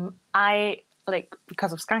I,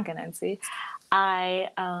 because of Skunk Anansi, I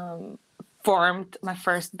formed my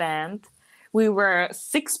first band. We were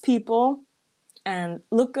 6 people, and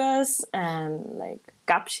Lucas and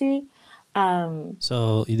Gapshi.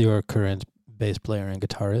 So you're a current bass player and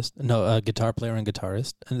guitarist? No, guitar player and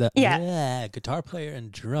guitarist? And yeah, guitar player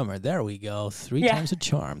and drummer. There we go. 3 times a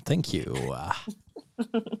charm. Thank you.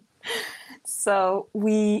 So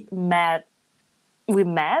we met,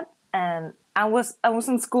 and I was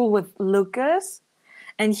in school with Lucas,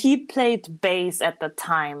 and he played bass at the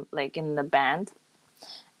time, in the band.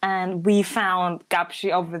 And we found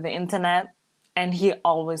Gapshi over the internet, and he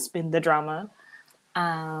always been the drummer.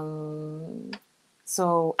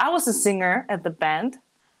 So I was a singer at the band,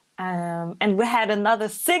 and we had another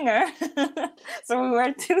singer. So we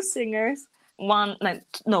were 2 singers, 2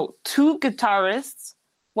 guitarists,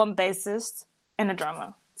 1 bassist, and a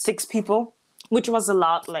drummer. 6 people, which was a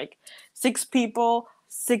lot. 6 people,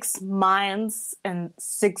 6 minds, and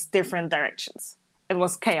 6 different directions. It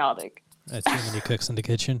was chaotic. Too many cooks in the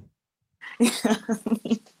kitchen.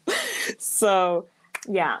 So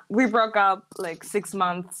yeah, we broke up 6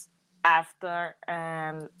 months after,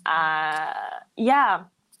 and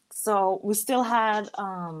so we still had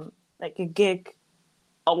a gig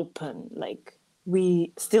open.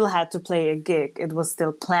 We still had to play a gig. It was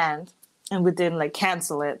still planned, and we didn't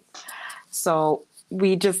cancel it. So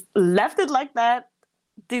we just left it like that,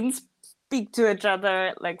 didn't speak to each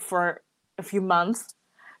other for a few months.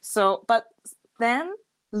 So, but then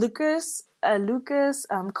Lucas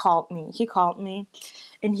called me. He called me,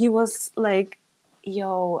 and he was like,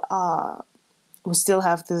 "Yo, we still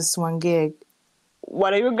have this 1 gig.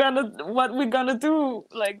 What we gonna do? What are we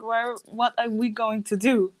going to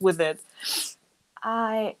do with it?"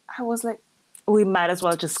 I was like, "We might as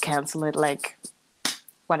well just cancel it.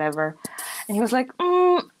 Whatever." And he was like,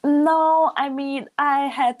 "No, I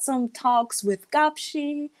had some talks with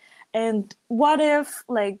Gapshi, and what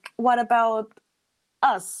about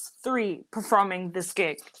us 3 performing this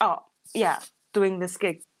gig? Oh, yeah, doing this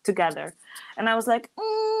gig together." And I was like,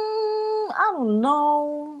 I don't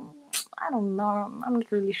know. I'm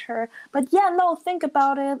not really sure. But yeah, no, think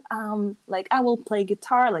about it. I will play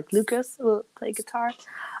guitar, Lucas will play guitar.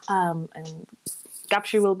 And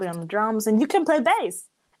Gapshi will be on the drums, and you can play bass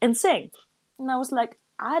and sing. And I was like,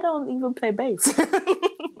 I don't even play bass.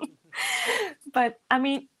 But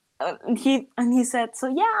he said, so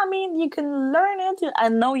yeah, you can learn it. I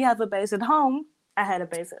know you have a bass at home. I had a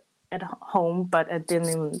bass at home, but I didn't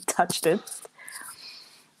even touch it.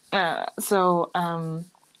 So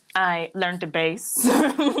I learned the bass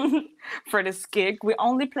for this gig. We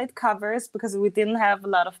only played covers because we didn't have a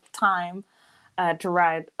lot of time to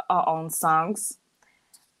write our own songs.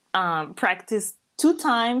 Practiced 2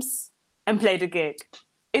 times and played a gig.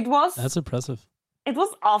 That's impressive. It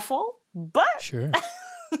was awful, but sure.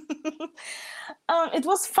 It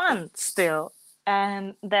was fun still,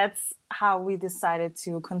 and that's how we decided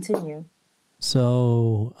to continue.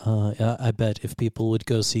 So I bet if people would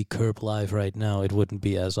go see Curb live right now, it wouldn't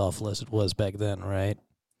be as awful as it was back then, right?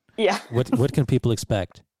 Yeah. What can people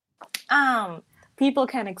expect? People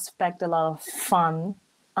can expect a lot of fun,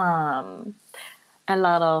 a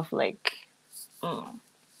lot of like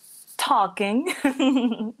talking.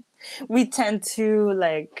 We tend to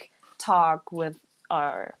like talk with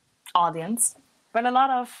our audience, but a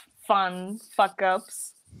lot of fun, fuck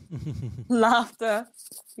ups, laughter,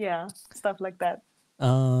 yeah, stuff like that.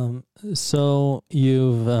 So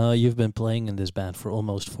you've been playing in this band for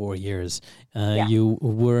almost 4 years. Yeah. You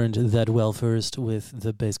weren't that well versed with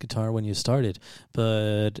the bass guitar when you started,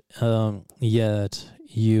 but yet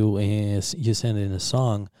you sent in a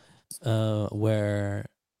song where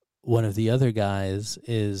one of the other guys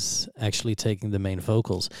is actually taking the main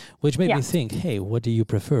vocals, which made me think, hey, what do you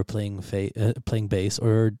prefer, playing bass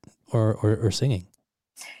or singing?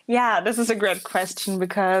 Yeah, this is a great question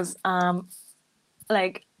because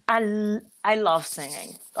like I love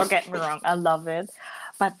singing. Don't get me wrong, I love it,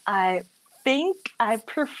 but I think I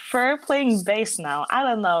prefer playing bass now. I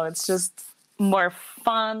don't know, it's just more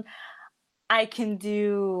fun. I can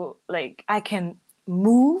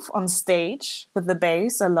move on stage with the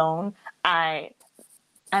bass alone. I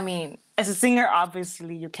mean, as a singer,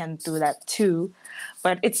 obviously you can do that too,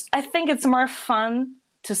 but I think it's more fun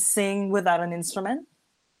to sing without an instrument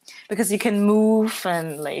because you can move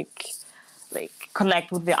and like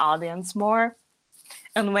connect with the audience more.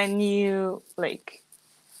 And when you're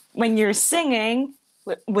singing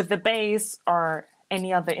with the bass or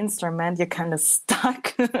any other instrument, you're kind of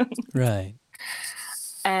stuck. Right.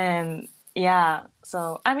 And yeah,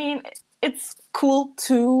 so I mean, it's cool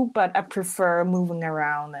too, but I prefer moving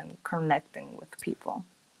around and connecting with people.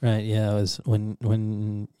 Right. Yeah. It was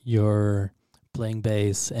when you're playing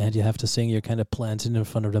bass and you have to sing, you're kind of planted in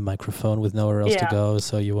front of the microphone with nowhere else to go.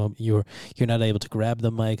 So you're not able to grab the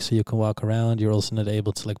mic so you can walk around. You're also not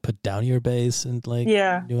able to like put down your bass and like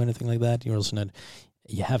do anything like that. You're also not.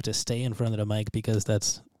 You have to stay in front of the mic because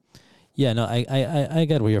that's. Yeah. No. I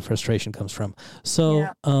get where your frustration comes from. So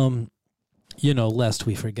lest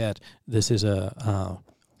we forget, this is a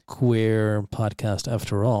queer podcast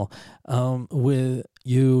after all.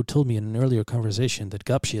 You told me in an earlier conversation that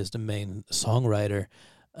Gapshi is the main songwriter.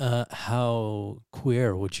 How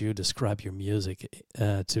queer would you describe your music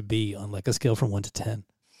to be on like a scale from 1 to 10?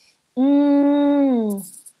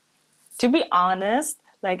 To be honest,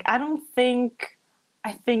 like I think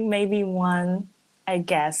maybe 1, I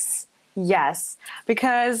guess. Yes,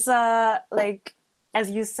 because like as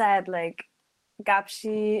you said, like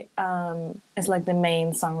Gapshi is like the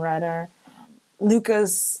main songwriter.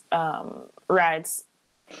 Lucas writes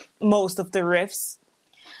most of the riffs,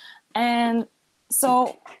 and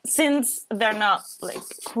so since they're not like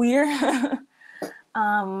queer,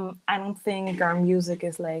 I don't think our music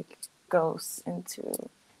is like goes into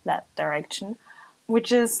that direction,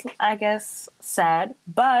 which is, I guess, sad.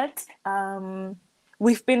 But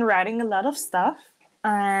we've been writing a lot of stuff,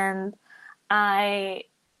 and I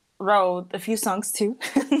wrote a few songs too.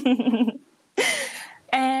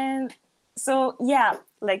 And so yeah,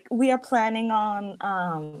 like we are planning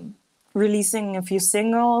on releasing a few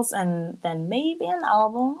singles and then maybe an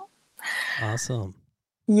album. Awesome.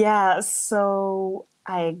 Yeah, so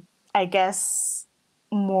I guess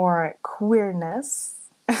more queerness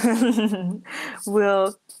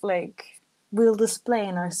will display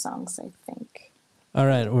in our songs, I think. All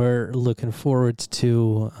right, we're looking forward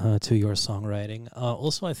to your songwriting.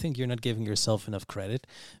 Also, I think you're not giving yourself enough credit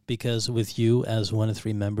because with you as one of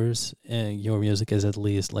 3 members, your music is at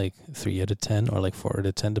least like 3 out of 10 or like 4 out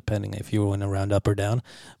of 10, depending if you want to round up or down.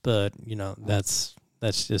 But that's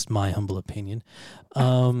just my humble opinion.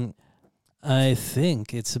 I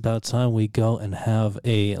think it's about time we go and have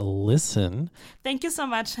a listen. Thank you so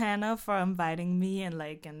much, Hannah, for inviting me and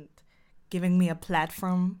giving me a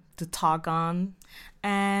platform to talk on.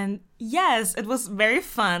 And yes, it was very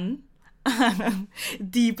fun.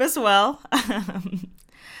 Deep as well.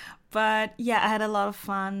 But yeah, I had a lot of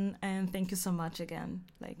fun, and thank you so much again,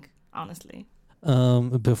 honestly.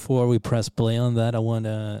 Before we press play on that, I want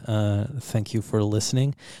to thank you for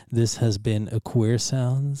listening. This has been a Queer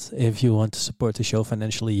Sounds. If you want to support the show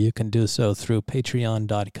financially, you can do so through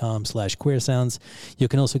patreon.com/queersounds. You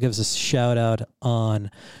can also give us a shout out on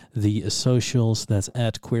the socials. That's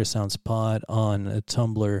at Queer Sounds Pod on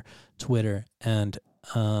Tumblr, Twitter, and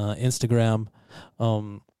Instagram.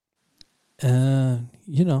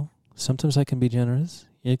 Sometimes I can be generous.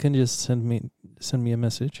 You can just send me a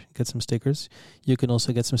message, get some stickers. You can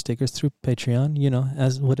also get some stickers through Patreon,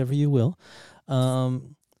 as whatever you will. But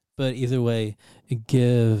But either way,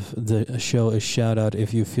 give the show a shout out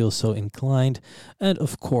if you feel so inclined. And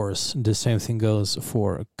of course, the same thing goes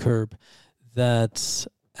for Curb. That's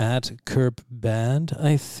at Curb Band,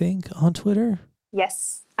 I think, on Twitter.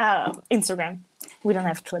 Yes. Instagram. We don't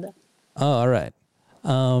have Twitter. Oh, all right.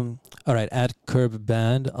 All right, at Curb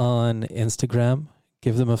Band on Instagram.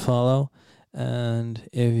 Give them a follow. And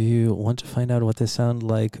if you want to find out what they sound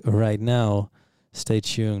like right now, stay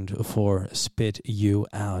tuned for Spit You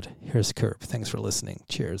Out. Here's Curb. Thanks for listening.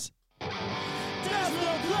 Cheers. There's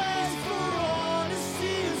no place for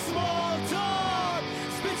honesty and small talk.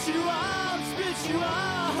 Spit you out, spit you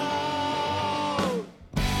out.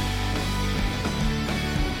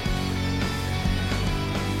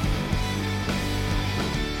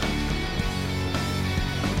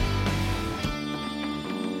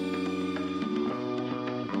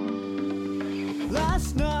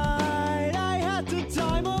 Last night I had the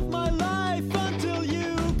time of my life until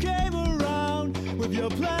you came around with your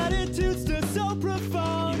platitudes, they're so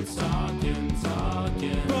profound.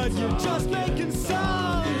 Talking, but you're just making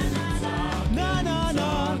sounds. Na na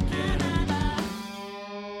na.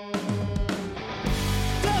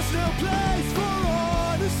 There's no place for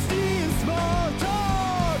honesty and small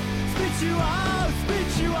talk. Spit you out,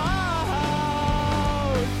 spit you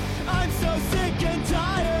out. I'm so sick and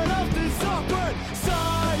tired of this awkward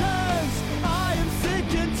silence. I am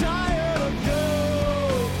sick and tired of you.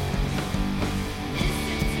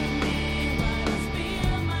 Listen to me while I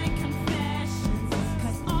spill my confessions,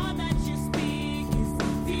 'cause all that you speak is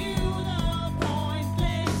futile,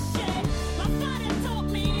 pointless shit. My father taught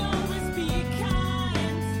me always be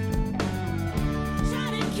kind. Try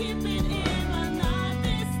to keep it in, but not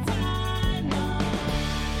this time, no.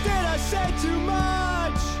 Did I say too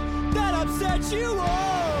much that upset you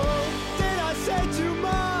all? Did I say too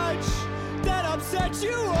much that upset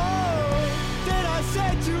you all? Did I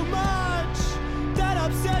say too much that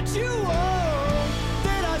upset you all?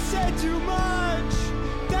 Did I say too much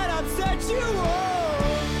that upset you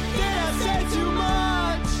all? Did I say too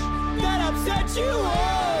much that upset you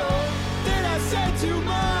all? Did I say too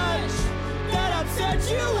much